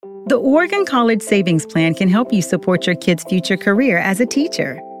The Oregon College Savings Plan can help you support your kid's future career as a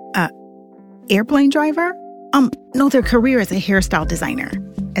teacher. Airplane driver? No, their career as a hairstyle designer.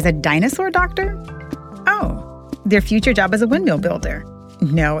 As a dinosaur doctor? Oh, their future job as a windmill builder.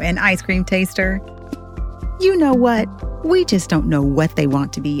 No, an ice cream taster. You know what? We just don't know what they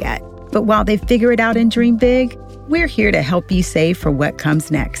want to be yet. But while they figure it out and dream big, we're here to help you save for what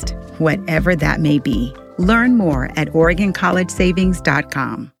comes next, whatever that may be. Learn more at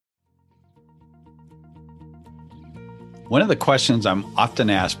OregonCollegeSavings.com. One of the questions I'm often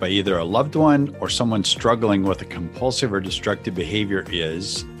asked by either a loved one or someone struggling with a compulsive or destructive behavior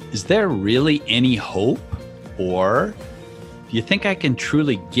is there really any hope? Or do you think I can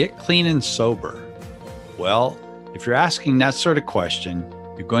truly get clean and sober? Well, if you're asking that sort of question,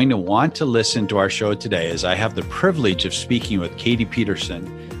 you're going to want to listen to our show today, as I have the privilege of speaking with Katie Peterson,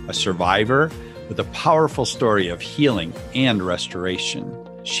 a survivor with a powerful story of healing and restoration.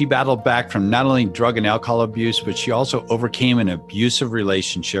 She battled back from not only drug and alcohol abuse, but she also overcame an abusive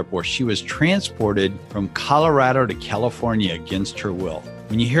relationship where she was transported from Colorado to California against her will.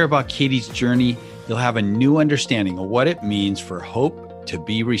 When you hear about Katie's journey, you'll have a new understanding of what it means for hope to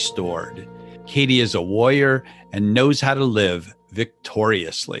be restored. Katie is a warrior and knows how to live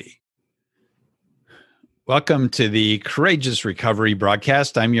victoriously. Welcome to the Courageous Recovery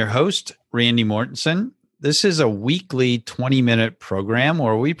broadcast. I'm your host, Randy Mortensen. This is a weekly 20-minute program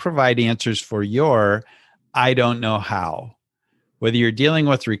where we provide answers for your I don't know how. Whether you're dealing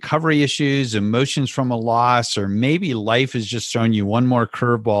with recovery issues, emotions from a loss, or maybe life has just thrown you one more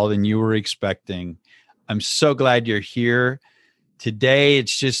curveball than you were expecting, I'm so glad you're here. Today,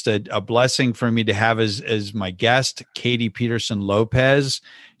 it's just a blessing for me to have as my guest, Katie Peterson Lopez.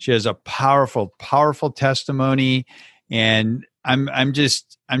 She has a powerful, powerful testimony, and I'm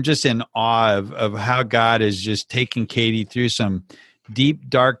just in awe of how God is just taking Katie through some deep,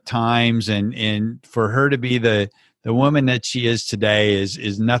 dark times, and for her to be the woman that she is today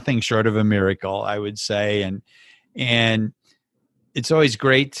is nothing short of a miracle, I would say. And it's always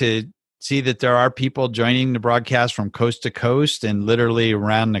great to see that there are people joining the broadcast from coast to coast and literally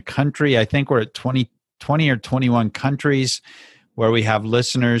around the country. I think we're at 20 or 21 countries where we have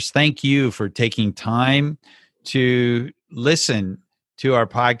listeners. Thank you for taking time to listen to our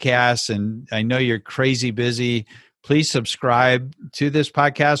podcast. And I know you're crazy busy. Please subscribe to this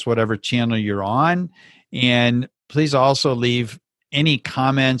podcast, whatever channel you're on. And please also leave any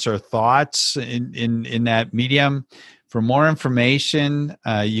comments or thoughts in that medium. For more information,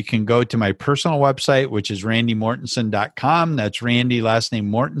 you can go to my personal website, which is randymortensen.com. That's Randy, last name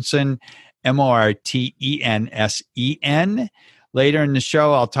Mortensen, Mortensen. Later in the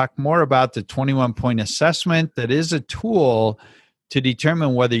show, I'll talk more about the 21-point assessment. That is a tool to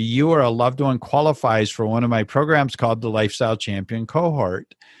determine whether you or a loved one qualifies for one of my programs called the Lifestyle Champion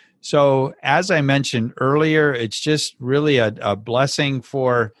Cohort. So as I mentioned earlier, it's just really a blessing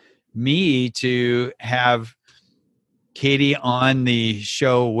for me to have Katie on the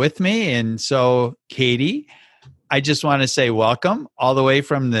show with me. And so, Katie, I just want to say welcome all the way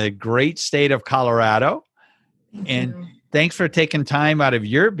from the great state of Colorado. And thanks for taking time out of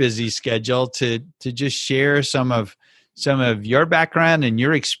your busy schedule to just share some of your background and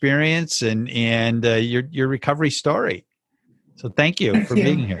your experience and your recovery story. So thank you for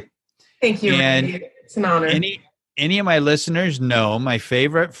being here. Thank you, Randy. It's an honor. Any of my listeners know my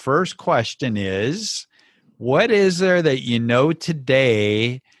favorite first question is, what is there that you know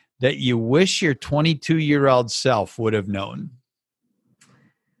today that you wish your 22-year-old self would have known?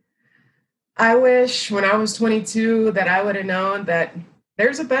 I wish when I was 22 that I would have known that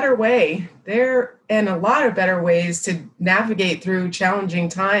there's a better way. There and a lot of better ways to navigate through challenging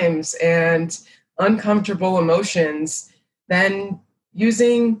times and uncomfortable emotions than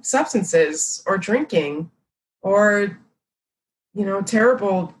using substances or drinking or,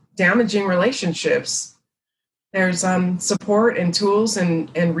 terrible, damaging relationships. There's support and tools and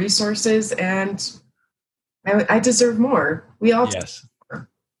resources, and I deserve more. We all deserve more.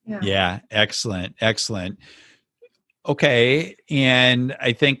 Yeah. Excellent. Okay. And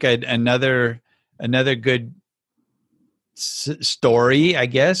I think another good story, I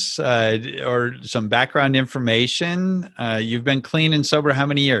guess, or some background information. You've been clean and sober how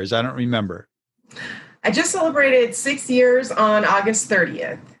many years? I don't remember. I just celebrated 6 years on August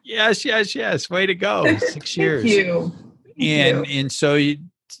 30th. Yes. Way to go. 6 years. Thank you. And so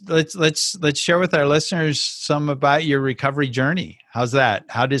let's share with our listeners some about your recovery journey. How's that?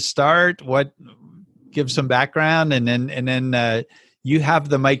 How did it start? Give some background, and then you have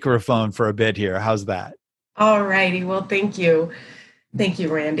the microphone for a bit here. How's that? All righty. Well, thank you. Thank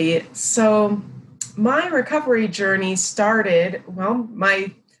you, Randy. So my recovery journey started,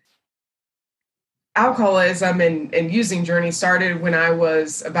 my alcoholism and using journey started when I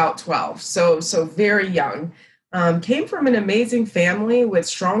was about 12, so very young. Came from an amazing family with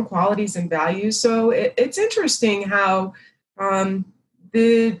strong qualities and values. So it's interesting how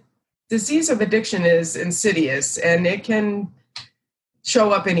the disease of addiction is insidious, and it can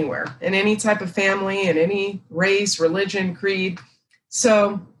show up anywhere, in any type of family, in any race, religion, creed.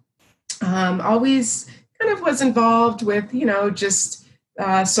 So always kind of was involved with, just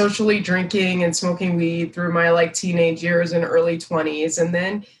socially drinking and smoking weed through my teenage years and early 20s. And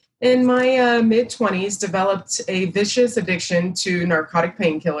then in my mid 20s, developed a vicious addiction to narcotic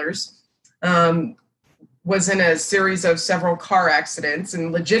painkillers. Was in a series of several car accidents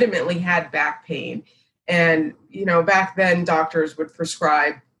and legitimately had back pain. And, back then doctors would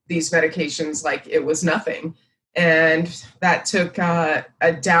prescribe these medications like it was nothing. And that took a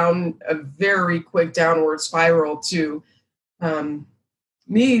very quick downward spiral to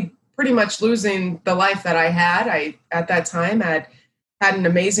me pretty much losing the life that I had. I, at that time, had an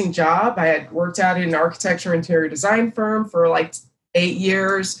amazing job. I had worked out in an architecture interior design firm for 8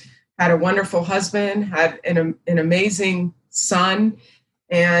 years, had a wonderful husband, had an amazing son,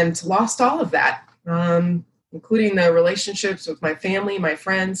 and lost all of that, including the relationships with my family, my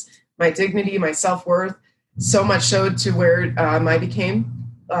friends, my dignity, my self-worth, so much so to where I became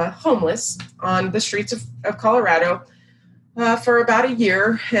homeless on the streets of Colorado for about a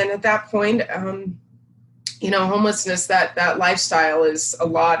year. And at that point, homelessness, that lifestyle is a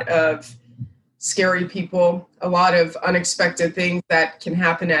lot of scary people, a lot of unexpected things that can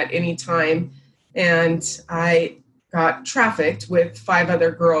happen at any time. And I got trafficked with 5 other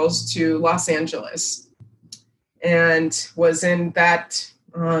girls to Los Angeles, and was in that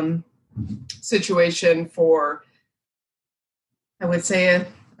situation for, I would say,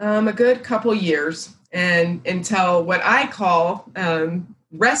 a good couple years, and until what I call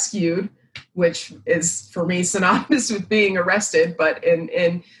rescued, which is for me synonymous with being arrested. But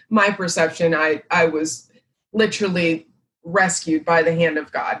in my perception, I was literally rescued by the hand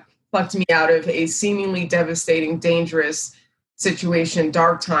of God, plucked me out of a seemingly devastating, dangerous situation,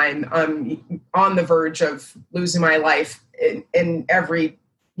 dark time, on the verge of losing my life in every,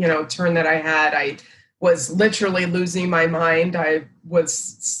 turn that I had. I was literally losing my mind. I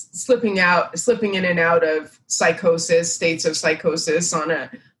was slipping in and out of states of psychosis on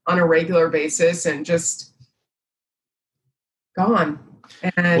a regular basis, and just gone.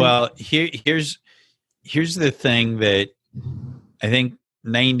 And well, here's the thing that I think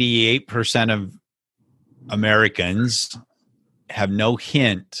 98% of Americans have no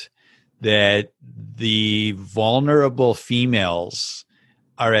hint that the vulnerable females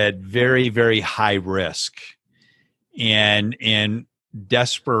are at very, very high risk, and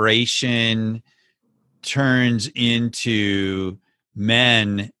desperation turns into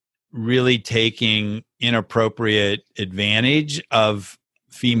men really taking inappropriate advantage of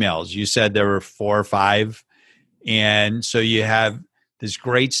females. You said there were 4 or 5. And so you have this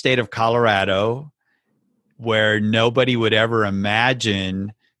great state of Colorado where nobody would ever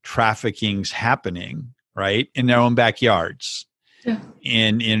imagine trafficking's happening, right? In their own backyards, yeah.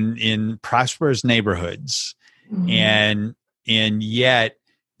 in prosperous neighborhoods. Mm-hmm. And yet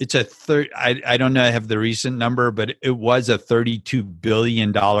it's I don't know, I have the recent number, but it was a $32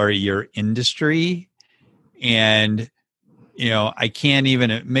 billion a year industry. And, I can't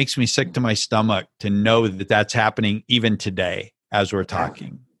even, it makes me sick to my stomach to know that that's happening even today as we're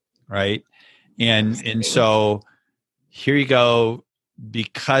talking. Right. And so here you go,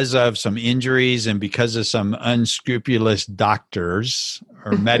 because of some injuries and because of some unscrupulous doctors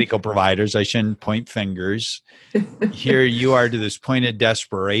or medical providers, I shouldn't point fingers. Here you are to this point of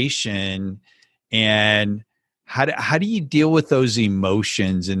desperation. And how do you deal with those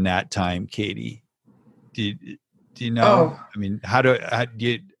emotions in that time, Katie? Do you know? I mean,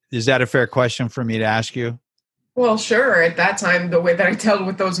 is that a fair question for me to ask you? Well, sure. At that time, the way that I dealt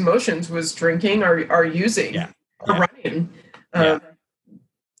with those emotions was drinking or using or running.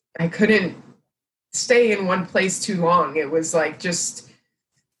 I couldn't stay in one place too long. It was just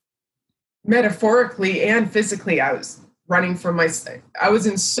metaphorically and physically, I was running from I was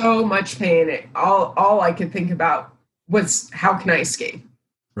in so much pain. All I could think about was, how can I escape?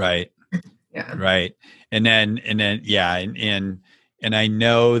 Right. Yeah. Right. And then, yeah. And I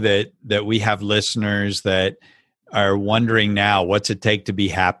know that we have listeners that are wondering now, what's it take to be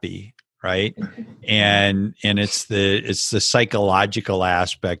happy? Right. And it's the psychological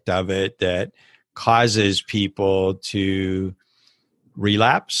aspect of it that causes people to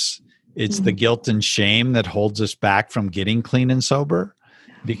relapse. It's the guilt and shame that holds us back from getting clean and sober.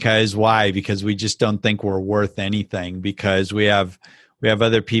 Because why? Because we just don't think we're worth anything, because we have we have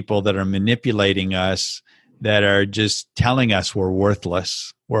other people that are manipulating us, that are just telling us we're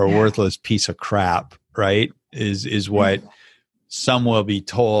worthless. We're a worthless piece of crap, right? Is what some will be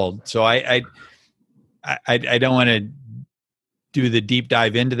told. So I don't want to do the deep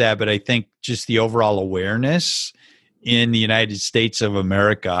dive into that, but I think just the overall awareness in the United States of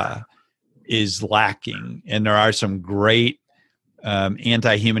America is lacking. And there are some great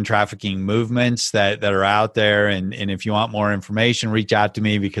anti-human trafficking movements that are out there. And if you want more information, reach out to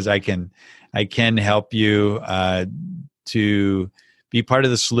me, because I can help you to be part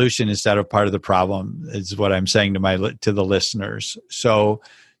of the solution instead of part of the problem, is what I'm saying to the listeners. So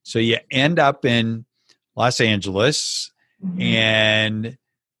you end up in Los Angeles, and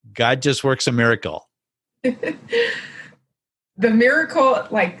God just works a miracle. The miracle,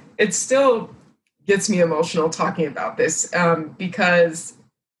 like, it still gets me emotional talking about this, because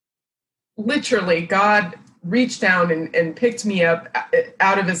literally God reached down and picked me up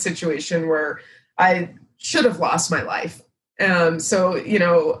out of a situation where I should have lost my life. So,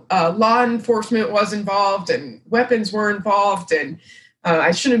 law enforcement was involved and weapons were involved, and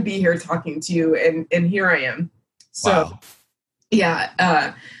I shouldn't be here talking to you. And here I am. So, wow.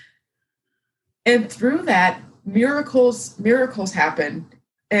 Yeah. And through that, miracles happen.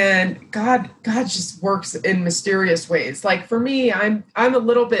 And God just works in mysterious ways. Like for me, I'm a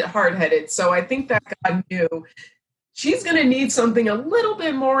little bit hard-headed. So I think that God knew she's going to need something a little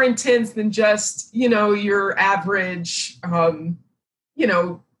bit more intense than just, your average,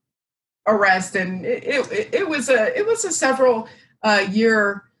 arrest. And it was a several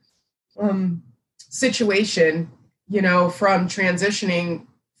year situation, from transitioning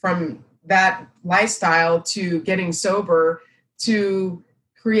from that lifestyle to getting sober to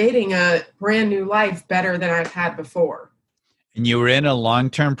creating a brand new life better than I've had before. And you were in a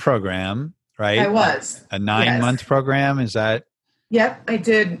long-term program, right? I was. A 9-month program, is that? Yep. I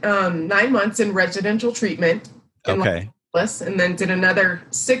did 9 months in residential treatment in Los Angeles, and then did another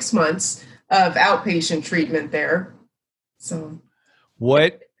 6 months of outpatient treatment there. So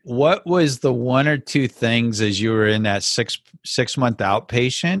what was the one or two things, as you were in that six-month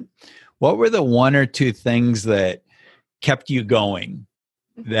outpatient, what were the one or two things that kept you going?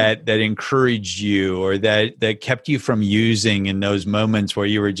 That encouraged you, or that kept you from using in those moments where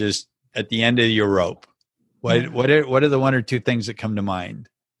you were just at the end of your rope? What are the one or two things that come to mind?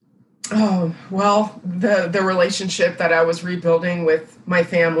 Oh, well, the relationship that I was rebuilding with my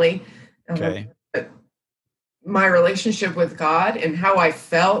family, my relationship with God, and how I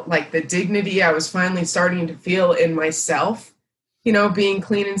felt, like the dignity I was finally starting to feel in myself, being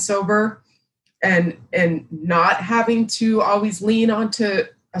clean and sober. And not having to always lean onto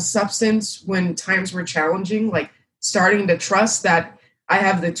a substance when times were challenging, like starting to trust that I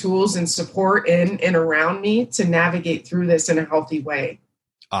have the tools and support in and around me to navigate through this in a healthy way.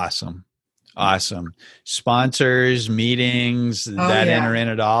 Awesome. Sponsors, meetings, enter in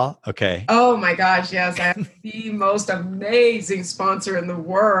at all? Okay. Oh my gosh, yes. I have the most amazing sponsor in the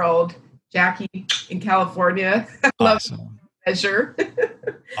world, Jackie in California. Awesome. Pleasure.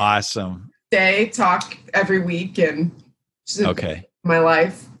 Awesome. Talk every week, and my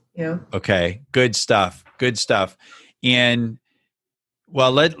life. Yeah. Okay. Good stuff. And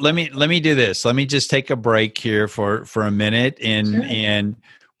well, let me do this. Let me just take a break here for a minute, and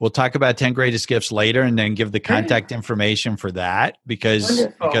we'll talk about 10 greatest gifts later, and then give the contact information for that,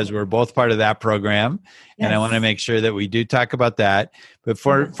 because we're both part of that program. Yes. And I want to make sure that we do talk about that. But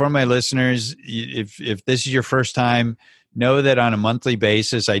for my listeners, if this is your first time, know that on a monthly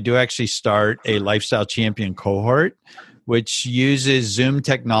basis, I do actually start a Lifestyle Champion cohort, which uses Zoom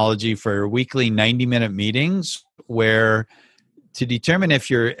technology for weekly 90-minute meetings, where to determine if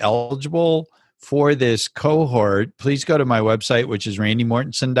you're eligible for this cohort, please go to my website, which is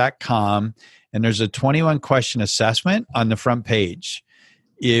randymortensen.com, and there's a 21-question assessment on the front page.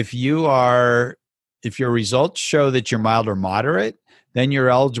 If your results show that you're mild or moderate, then you're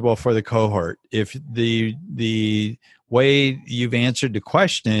eligible for the cohort. If the way you've answered the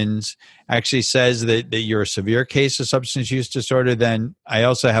questions actually says that you're a severe case of substance use disorder, then I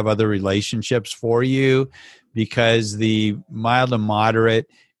also have other relationships for you, because the mild and moderate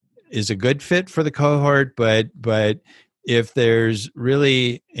is a good fit for the cohort. But if there's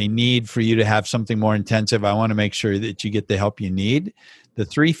really a need for you to have something more intensive, I want to make sure that you get the help you need. The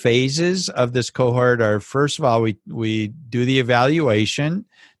 3 phases of this cohort are, first of all, we do the evaluation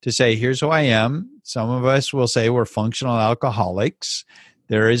to say, here's who I am. Some of us will say we're functional alcoholics.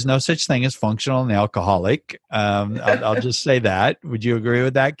 There is no such thing as functional and alcoholic. I'll just say that. Would you agree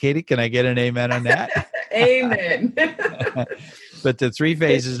with that, Katie? Can I get an amen on that? Amen. But the 3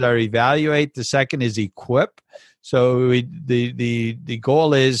 phases are evaluate. The second is equip. So the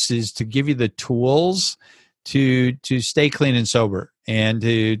goal is to give you the tools to stay clean and sober and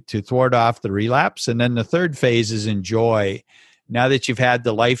to thwart off the relapse. And then the third phase is enjoy. Now that you've had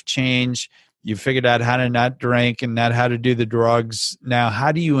the life change, you figured out how to not drink and not how to do the drugs. Now,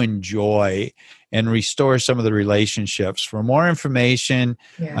 how do you enjoy and restore some of the relationships? For more information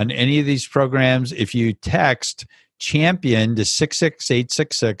on any of these programs, if you text champion to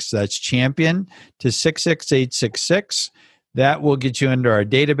 66866, that's champion to 66866, that will get you into our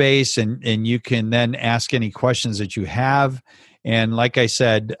database, and you can then ask any questions that you have. And like I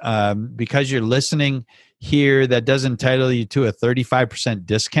said, because you're listening here, that does entitle you to a 35%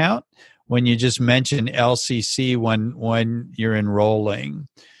 discount when you just mention LCC when you're enrolling.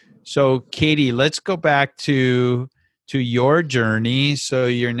 So Katie, let's go back to your journey. So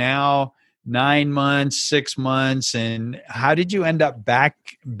you're now 9 months, 6 months, and how did you end up back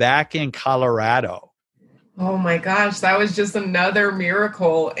in Colorado? Oh my gosh, that was just another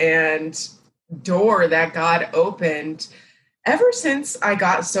miracle and door that God opened. Ever since I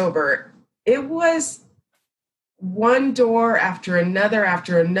got sober, it was one door after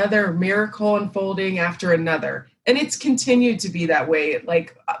another miracle unfolding after another. And it's continued to be that way.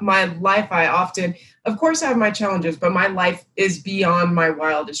 Like my life, of course I have my challenges, but my life is beyond my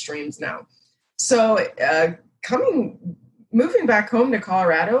wildest dreams now. So moving back home to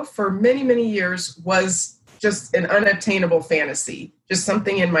Colorado for many, many years was just an unobtainable fantasy, just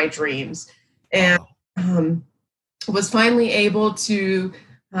something in my dreams. And was finally able to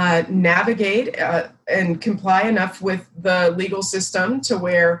navigate and comply enough with the legal system to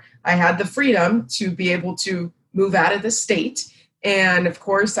where I had the freedom to be able to move out of the state. And of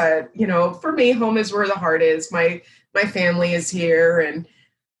course, for me, home is where the heart is. My family is here.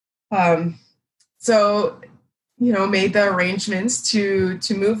 And so made the arrangements to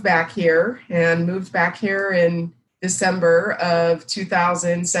move back here, and moved back here in December of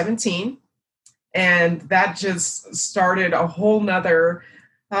 2017. And that just started a whole nother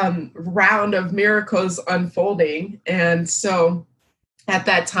round of miracles unfolding. And so at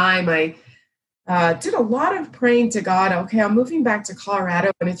that time, I did a lot of praying to God. Okay, I'm moving back to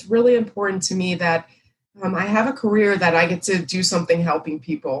Colorado, and it's really important to me that I have a career that I get to do something helping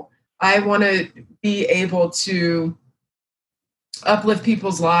people. I want to be able to uplift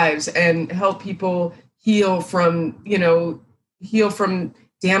people's lives and help people heal from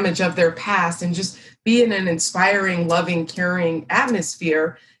damage of their past, and just be in an inspiring, loving, caring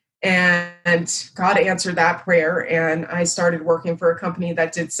atmosphere. And God answered that prayer. And I started working for a company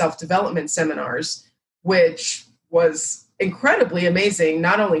that did self-development seminars, which was incredibly amazing,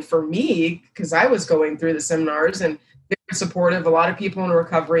 not only for me, because I was going through the seminars and very supportive, a lot of people in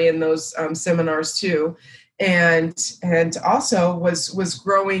recovery in those seminars too. And also was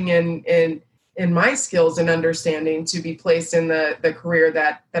growing in my skills and understanding to be placed in the career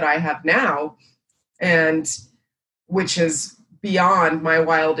that I have now, and which is beyond my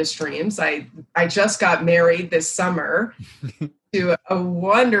wildest dreams. I just got married this summer to a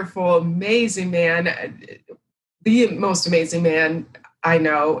wonderful, amazing man, the most amazing man I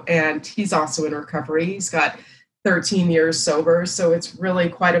know, and he's also in recovery. He's got 13 years sober, so it's really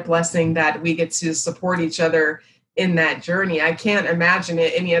quite a blessing that we get to support each other in that journey. I can't imagine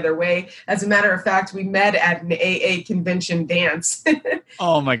it any other way. As a matter of fact, we met at an AA convention dance.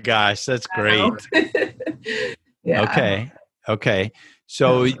 Oh my gosh, that's great. Yeah. Okay.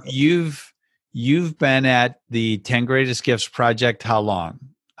 So you've been at the 10 Greatest Gifts Project how long?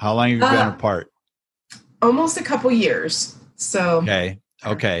 How long have you been apart? Almost a couple years. So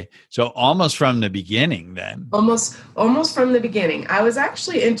Okay. So almost from the beginning then. Almost from the beginning. I was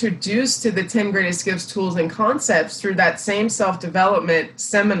actually introduced to the 10 Greatest Gifts tools and concepts through that same self-development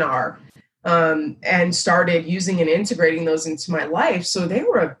seminar, and started using and integrating those into my life. So they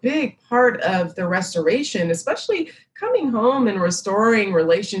were a big part of the restoration, especially coming home and restoring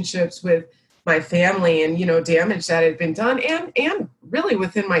relationships with my family and, damage that had been done, and really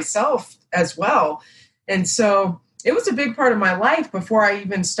within myself as well. And so it was a big part of my life before I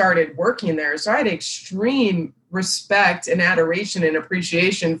even started working there. So I had extreme respect and adoration and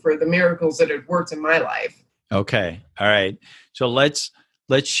appreciation for the miracles that had worked in my life. Okay. All right. So let's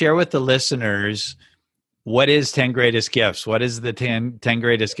share with the listeners, what is 10 Greatest Gifts? What is the 10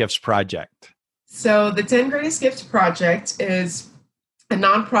 Greatest Gifts Project? So the 10 Greatest Gifts Project is a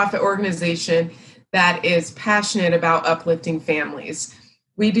nonprofit organization that is passionate about uplifting families.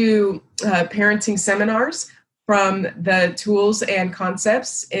 We do parenting seminars from the tools and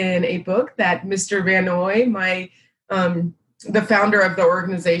concepts in a book that Mr. Van Noy, the founder of the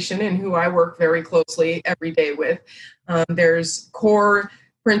organization and who I work very closely every day with. There's core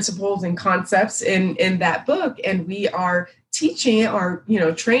principles and concepts in that book. And we are teaching our,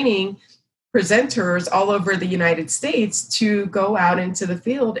 training presenters all over the United States to go out into the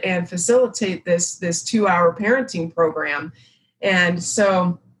field and facilitate this 2-hour parenting program. And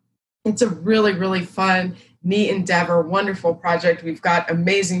so it's a really, really fun, neat endeavor, wonderful project. We've got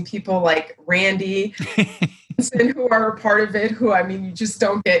amazing people like Randy who are a part of it, who, you just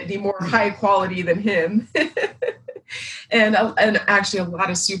don't get any more high quality than him. And actually a lot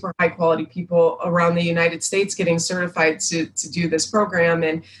of super high quality people around the United States getting certified to do this program.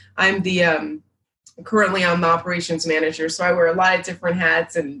 And I'm currently I'm the operations manager. So I wear a lot of different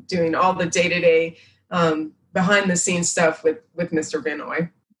hats and doing all the day-to-day behind the scenes stuff with Mr.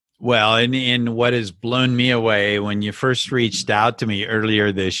 Vanoy. Well, and what has blown me away when you first reached out to me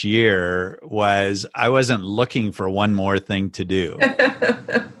earlier this year was I wasn't looking for one more thing to do.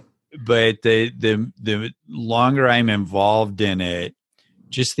 But the longer I'm involved in it,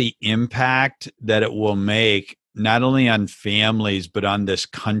 just the impact that it will make not only on families, but on this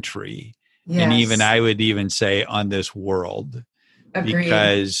country. Yes. And even I would even say on this world. Agreed.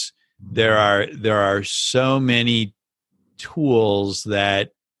 Because there are so many tools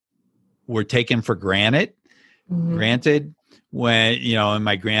that were taken for granted when, in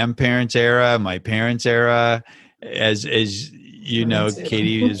my grandparents' era, my parents' era, as you know,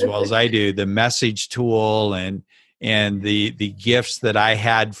 Katie, as well as I do, the message tool and the gifts that I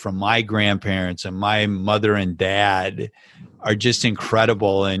had from my grandparents and my mother and dad are just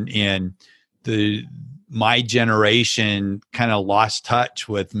incredible. And my generation kind of lost touch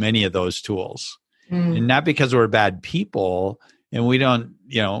with many of those tools. And not because we're bad people and we don't,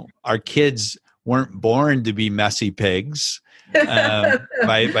 our kids weren't born to be messy pigs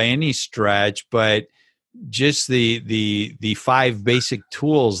by any stretch, but just the 5 basic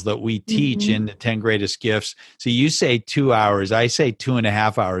tools that we teach in the 10 greatest gifts. So you say 2 hours, I say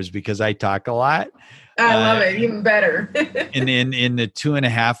 2.5 hours because I talk a lot. I love it. Even better. And in the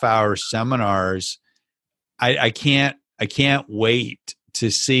 2.5 hour seminars, I can't wait to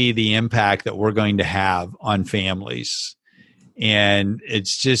see the impact that we're going to have on families. And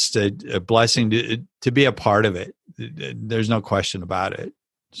it's just a blessing to be a part of it. There's no question about it.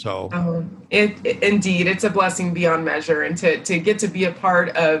 So indeed, it's a blessing beyond measure. And to get to be a part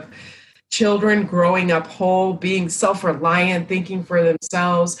of children growing up whole, being self-reliant, thinking for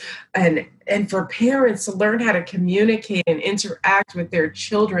themselves, and for parents to learn how to communicate and interact with their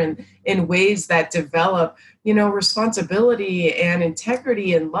children in ways that develop, responsibility and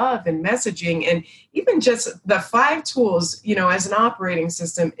integrity and love and messaging, and even just the 5 tools, as an operating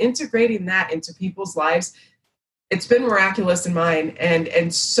system, integrating that into people's lives. It's been miraculous in mine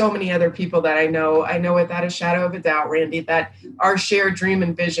and so many other people that I know without a shadow of a doubt, Randy, that our shared dream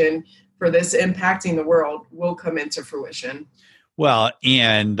and vision for this impacting the world will come into fruition. Well,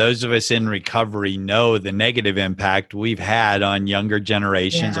 and those of us in recovery know the negative impact we've had on younger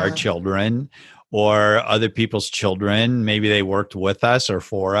generations, our children, or other people's children. Maybe they worked with us or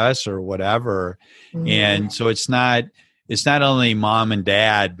for us or whatever. And so it's not only mom and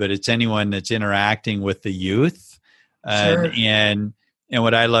dad, but it's anyone that's interacting with the youth. Sure. And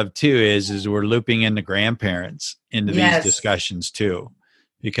what I love too is we're looping in the grandparents into these discussions too,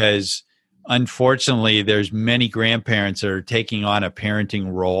 because unfortunately there's many grandparents that are taking on a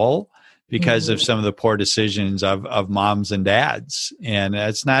parenting role because of some of the poor decisions of moms and dads. And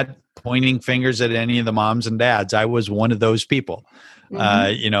it's not pointing fingers at any of the moms and dads. I was one of those people,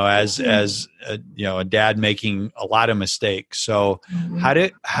 as a dad making a lot of mistakes. So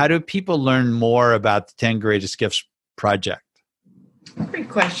how do people learn more about the 10 Greatest Gifts Project? Great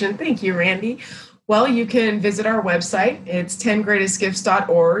question. Thank you, Randy. Well, you can visit our website. It's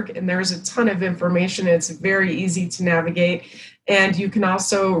 10greatestgifts.org, and there's a ton of information. It's very easy to navigate. And you can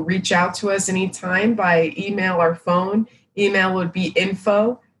also reach out to us anytime by email or phone. Email would be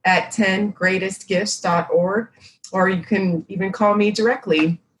info@10greatestgifts.org, or you can even call me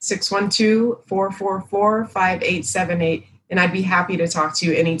directly, 612-444-5878, and I'd be happy to talk to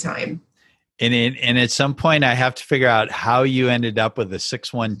you anytime. And at some point, I have to figure out how you ended up with a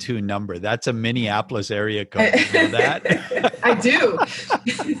 612 number. That's a Minneapolis area code. You know that? I do.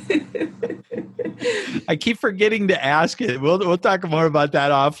 I keep forgetting to ask it. We'll talk more about that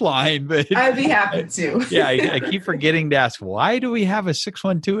offline. But I'd be happy to. Yeah, I keep forgetting to ask, why do we have a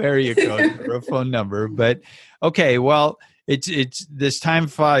 612 area code for a phone number? But okay, well, it's this time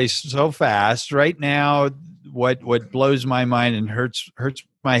flies so fast. Right now, what blows my mind and hurts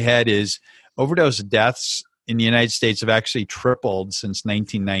my head is overdose deaths in the United States have actually tripled since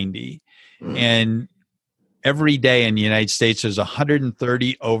 1990. And every day in the United States, there's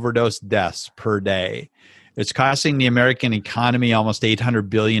 130 overdose deaths per day. It's costing the American economy almost $800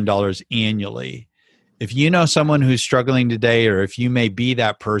 billion annually. If you know someone who's struggling today, or if you may be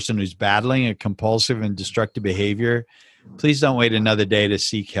that person who's battling a compulsive and destructive behavior, please don't wait another day to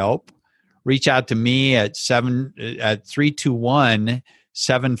seek help. Reach out to me at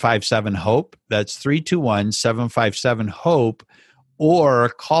 321-757-HOPE. That's 321-757-HOPE, or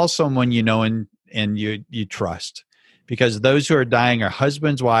call someone you know and you trust. Because those who are dying are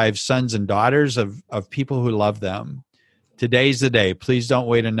husbands, wives, sons, and daughters of people who love them. Today's the day. Please don't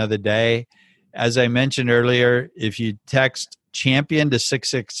wait another day. As I mentioned earlier, if you text champion to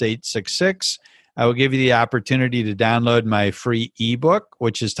 66866, I will give you the opportunity to download my free ebook,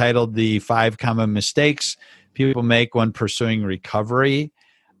 which is titled The 5 Common Mistakes People Make When Pursuing Recovery.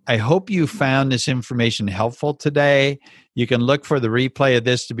 I hope you found this information helpful today. You can look for the replay of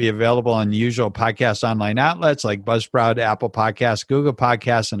this to be available on the usual podcast online outlets like Buzzsprout, Apple Podcasts, Google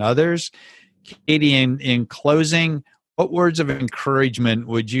Podcasts, and others. Katie, in closing, what words of encouragement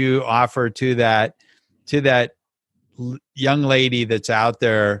would you offer to that young lady that's out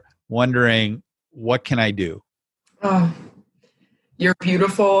there wondering, what can I do? Oh, you're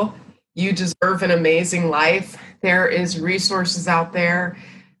beautiful. You deserve an amazing life. There is resources out there.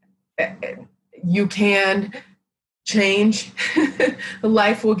 You can change.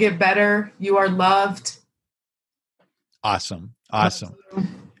 Life will get better. You are loved. Awesome. Yeah.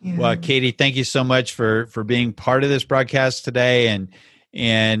 Well, Katie, thank you so much for being part of this broadcast today.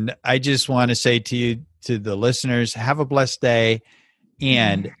 And I just want to say to you, to the listeners, have a blessed day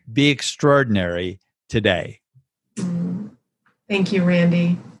and be extraordinary today. Thank you,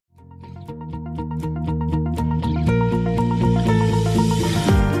 Randy.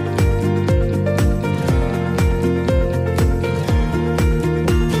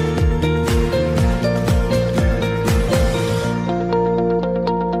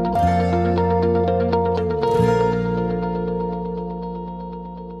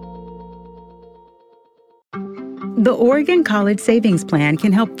 The Oregon College Savings Plan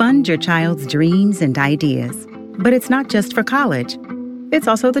can help fund your child's dreams and ideas. But it's not just for college. It's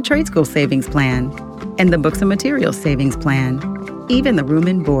also the Trade School Savings Plan and the Books and Materials Savings Plan, even the Room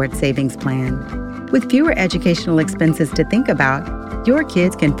and Board Savings Plan. With fewer educational expenses to think about, your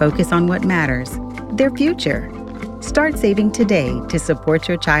kids can focus on what matters, their future. Start saving today to support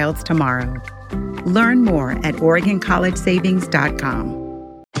your child's tomorrow. Learn more at OregonCollegeSavings.com.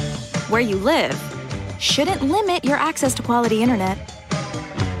 Where you live shouldn't limit your access to quality internet.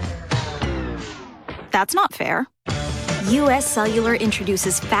 That's not fair. U.S. Cellular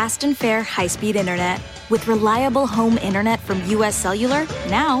introduces fast and fair high-speed internet. With reliable home internet from U.S. Cellular,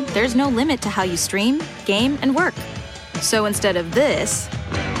 now there's no limit to how you stream, game, and work. So instead of this,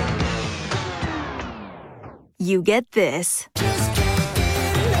 you get this.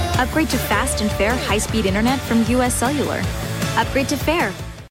 Upgrade to fast and fair high-speed internet from U.S. Cellular. Upgrade to fair